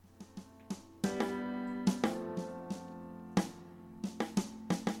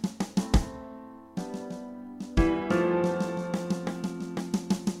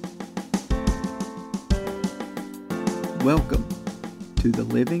Welcome to the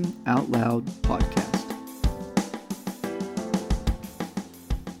Living Out Loud podcast.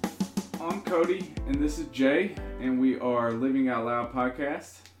 I'm Cody, and this is Jay, and we are Living Out Loud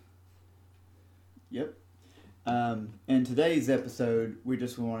podcast. Yep. In today's episode, we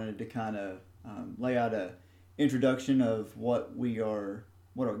just wanted to kind of lay out a introduction of what our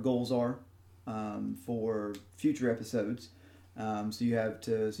goals are for future episodes, so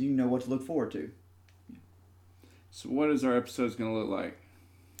you know what to look forward to. So what is our episodes going to look like?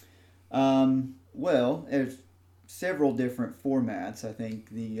 Well, there's several different formats. I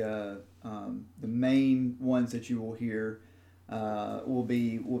think the main ones that you will hear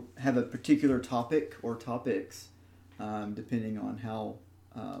will have a particular topic or topics, depending on how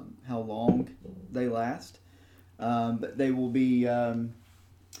long they last. But they will be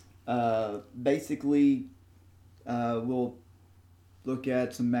basically we'll look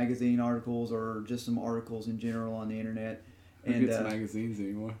at some magazine articles or just some articles in general on the internet. Who gets magazines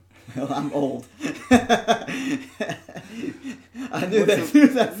anymore? Well, I'm old. I knew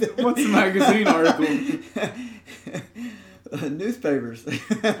that. What's a magazine article? Newspapers.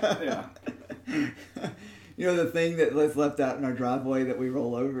 Yeah. You know, the thing that's left out in our driveway that we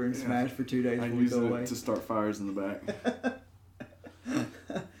roll over and smash for 2 days before we go away? I use it to start fires in the back.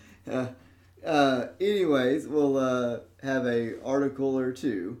 Anyways, we'll have a article or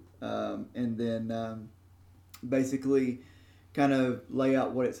two, and then basically kind of lay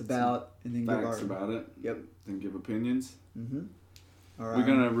out what it's about, and then Facts about it. Yep. Then give opinions. Mm-hmm. All right. We're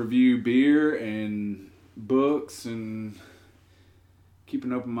going to review beer and books and keep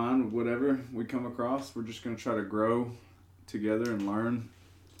an open mind with whatever we come across. We're just going to try to grow together and learn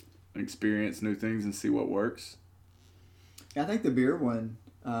and experience new things and see what works. I think the beer one,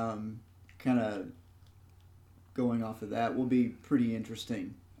 kind of going off of that, will be pretty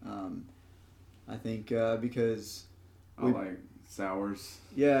interesting. I think because I like sours.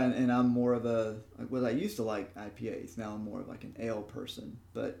 Yeah, and I'm more of I used to like IPAs. Now I'm more of like an ale person.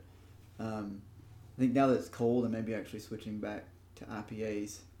 But I think now that it's cold, I may be actually switching back to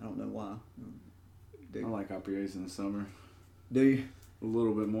IPAs. I don't know why. I like IPAs in the summer. Do you? A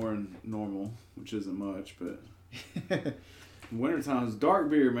little bit more than normal, which isn't much, but wintertime is dark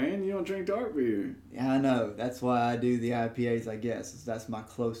beer, man. You don't drink dark beer. Yeah, I know. That's why I do the IPAs, I guess. That's my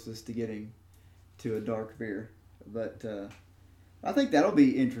closest to getting to a dark beer. But I think that'll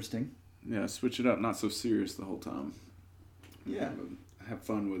be interesting. Yeah, switch it up. Not so serious the whole time. Yeah. Have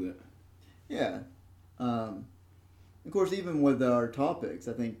fun with it. Yeah. Of course, even with our topics,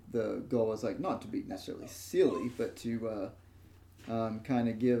 I think the goal is not to be necessarily silly, but to kind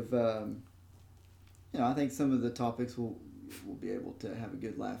of give, I think some of the topics we'll be able to have a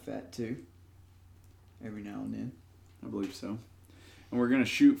good laugh at too, every now and then. I believe so. And we're going to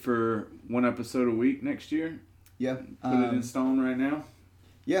shoot for one episode a week next year. Yeah. Put it in stone right now.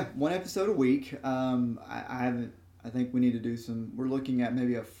 Yeah, one episode a week. I think we need to do we're looking at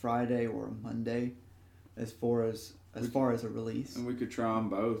maybe a Friday or a Monday as far as a release. And we could try them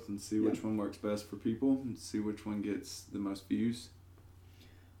both and see which one works best for people and see which one gets the most views.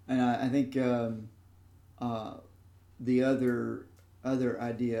 And I think the other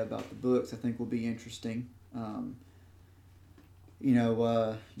idea about the books I think will be interesting.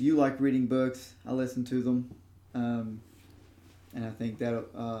 You like reading books. I listen to them. And I think that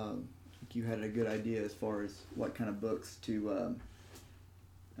you had a good idea as far as what kind of books to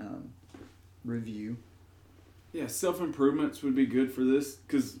review. Yeah, self-improvements would be good for this,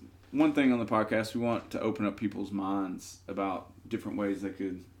 because one thing on the podcast, we want to open up people's minds about different ways they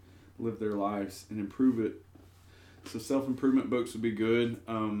could live their lives and improve it. So self-improvement books would be good.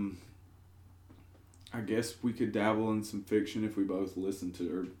 I guess we could dabble in some fiction if we both listen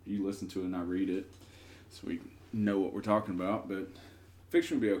to, or you listen to it and I read it, so we know what we're talking about. But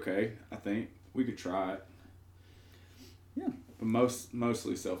fiction would be okay, I think. We could try it. Yeah. But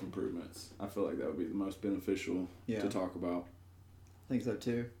mostly self-improvements. I feel like that would be the most beneficial to talk about. I think so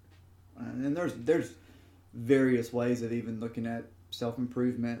too. And there's various ways of even looking at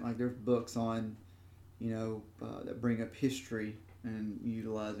self-improvement. Like there's books on, that bring up history and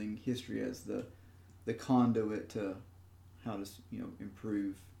utilizing history as the conduit to how to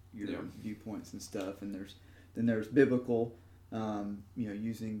improve your viewpoints and stuff. And there's biblical,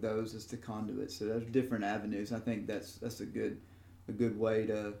 using those as the conduit. So there's different avenues. I think that's a good way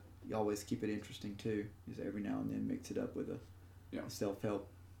to always keep it interesting too. Is every now and then mix it up with a self-help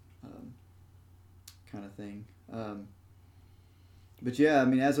kind of thing. But yeah, I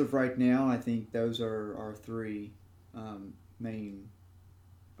mean, as of right now, I think those are our three main.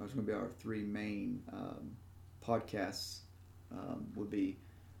 It's going to be our three main podcasts. Would be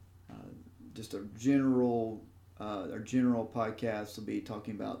just a general our general podcast will be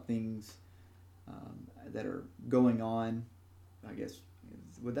talking about things that are going on. I guess,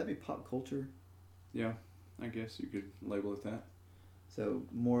 would that be pop culture? Yeah, I guess you could label it that. So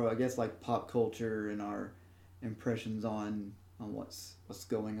more, I guess, like pop culture and our impressions on what's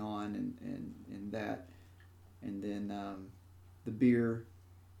going on and that, and then the beer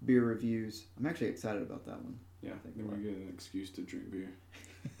reviews. I'm actually excited about that one. Yeah, then we get an excuse to drink beer.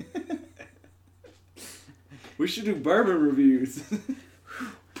 We should do bourbon reviews.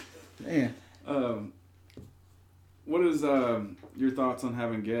 Man. What is your thoughts on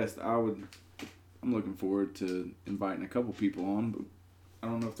having guests? I'm looking forward to inviting a couple people on, but I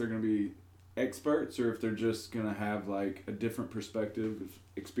don't know if they're going to be experts or if they're just going to have like a different perspective of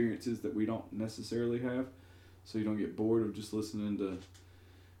experiences that we don't necessarily have, so you don't get bored of just listening to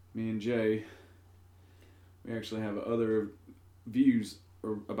me and Jay. We actually have other views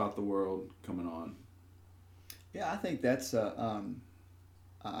about the world coming on. Yeah, I think that's going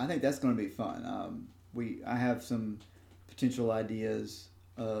to be fun. I have some potential ideas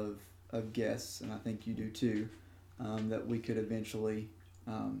of guests, and I think you do too, that we could eventually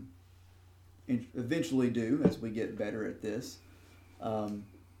do as we get better at this.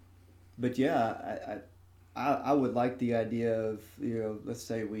 But yeah, I would like the idea of, let's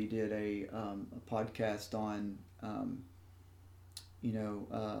say we did a podcast on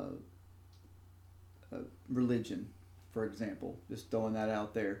religion, for example, just throwing that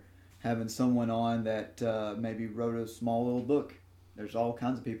out there, having someone on that maybe wrote a small little book. There's all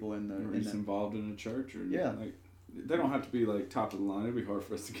kinds of people involved in a church, or yeah, like they don't have to be like top of the line. It'd be hard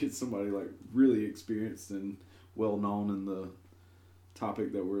for us to get somebody like really experienced and well known in the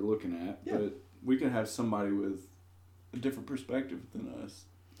topic that we're looking at. Yeah. But we could have somebody with a different perspective than us.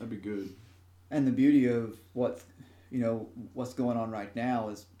 That'd be good. And the beauty of what's going on right now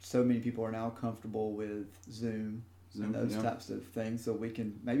is so many people are now comfortable with Zoom and those types of things. So we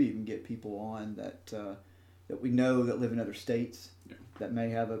can maybe even get people on that we know that live in other states that may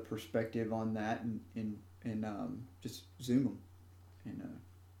have a perspective on that, and just Zoom them and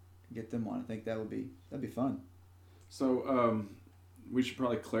get them on. I think that'd be fun. So we should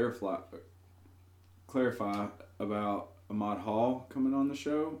probably clarify about Ahmad Hall coming on the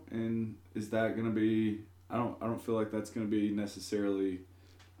show, and is that going to be? I don't feel like that's going to be necessarily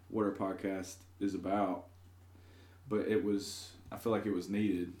what our podcast is about, but I feel like it was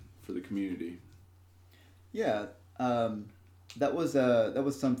needed for the community. Yeah, that was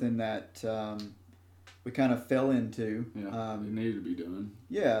something that we kind of fell into. Yeah, it needed to be done.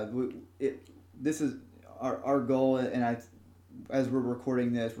 Yeah, this is our goal, and as we're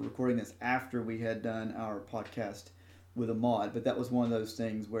recording this after we had done our podcast with Ahmad, but that was one of those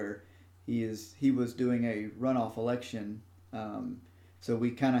things where he was doing a runoff election, so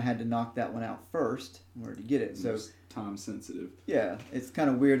we kind of had to knock that one out first in order to get it. So it's time sensitive. Yeah, it's kind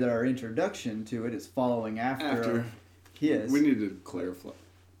of weird that our introduction to it is following after his. We need to clarify.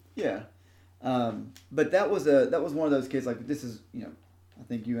 Yeah, but that was one of those cases. Like, this is, I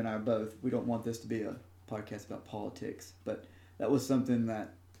think you and I both, we don't want this to be a podcast about politics, but that was something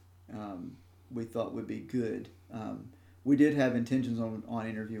that we thought would be good. We did have intentions on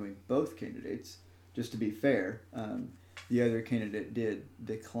interviewing both candidates, just to be fair. The other candidate did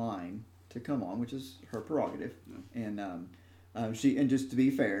decline to come on, which is her prerogative. Yeah. And just to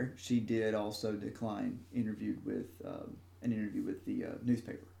be fair, she did also decline an interview with the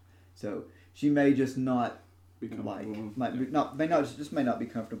newspaper. So she may just not be comfortable. may not be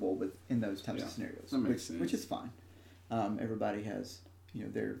comfortable in those types of scenarios. That makes sense. Which is fine. Everybody has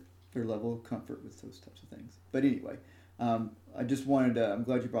their level of comfort with those types of things. But anyway, I just wanted to. I'm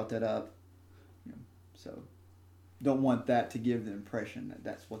glad you brought that up. So don't want that to give the impression that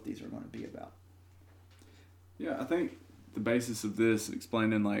that's what these are going to be about. Yeah, I think the basis of this,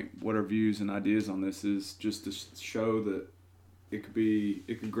 explaining like what our views and ideas on this is, just to show that it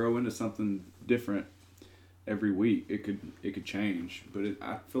could grow into something different every week. It could change, but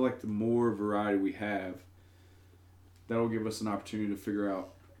I feel like the more variety we have, that'll give us an opportunity to figure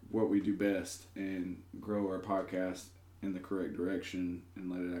out what we do best and grow our podcast in the correct direction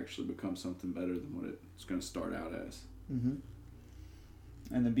and let it actually become something better than what it's going to start out as. Mm-hmm.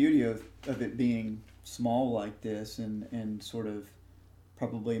 And the beauty of it being small like this, and sort of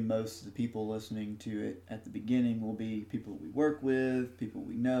probably most of the people listening to it at the beginning will be people we work with, people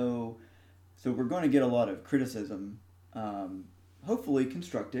we know. So we're going to get a lot of criticism, hopefully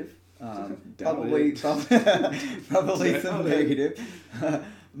constructive, probably some negative,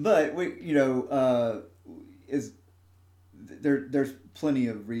 but there's plenty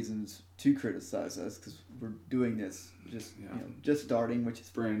of reasons to criticize us because we're doing this just starting, which is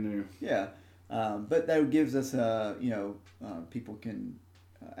brand new. Yeah, But that gives us, people can,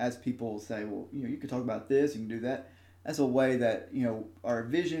 as people say, well, you can talk about this, you can do that. That's a way that, our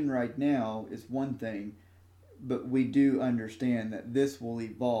vision right now is one thing, but we do understand that this will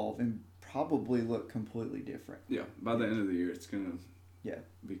evolve and probably look completely different. Yeah, by the end of the year, it's going to Yeah.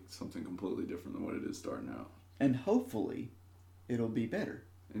 be something completely different than what it is starting out. And hopefully, it'll be better.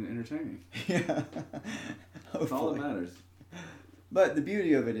 And entertaining. Yeah. That's all that matters. But the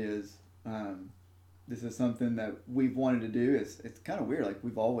beauty of it is, this is something that we've wanted to do. It's kind of weird. Like,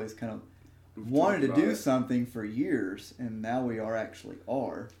 we've always kind of wanted to do something for years, and now we actually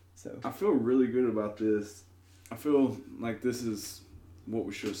are. So I feel really good about this. I feel like this is what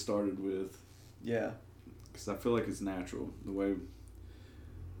we should have started with. Yeah. Because I feel like it's natural. The way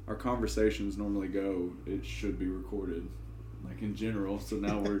our conversations normally go, it should be recorded, like in general. So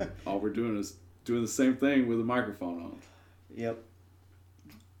now all we're doing is doing the same thing with a microphone on. Yep.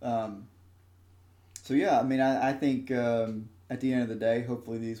 So yeah, I mean, I think at the end of the day,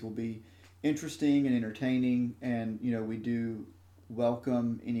 hopefully these will be interesting and entertaining, and we do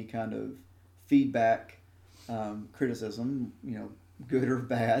welcome any kind of feedback, criticism, good or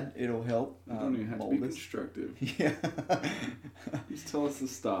bad. It'll help. You don't even have to be constructive. Yeah. Just tell us to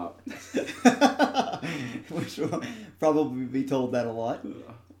stop. Which will probably be told that a lot.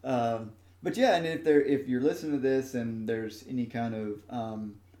 But yeah, and if you're listening to this and there's any kind of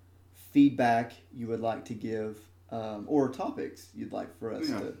feedback you would like to give, or topics you'd like for us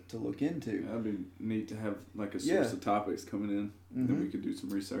to look into. Yeah, that'd be neat to have like a source of topics coming in that we could do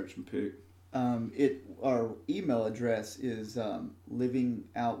some research and pick. Our email address is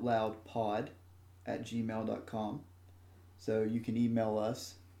livingoutloudpod@gmail.com. So you can email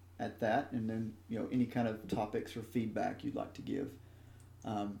us at that, and then any kind of topics or feedback you'd like to give.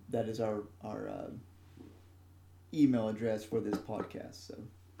 That is our email address for this podcast. So,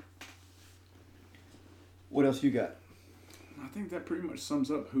 what else you got? I think that pretty much sums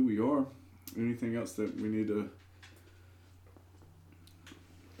up who we are. Anything else that we need to?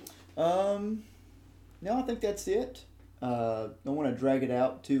 No, I think that's it. Don't want to drag it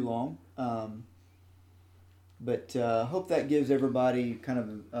out too long. But hope that gives everybody kind of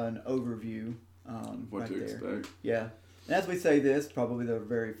an overview. What to expect. Yeah. And as we say this, probably the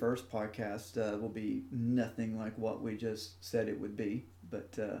very first podcast will be nothing like what we just said it would be.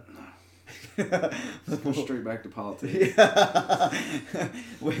 But let's go straight back to politics. Yeah.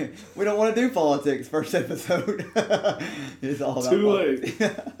 we don't want to do politics first episode. It's all about too politics.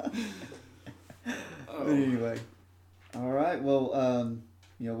 late. But anyway. All right. Well,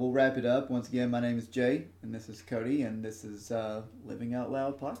 we'll wrap it up. Once again, my name is Jay, and this is Cody, and this is Living Out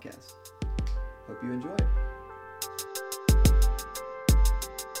Loud Podcast. Hope you enjoy it.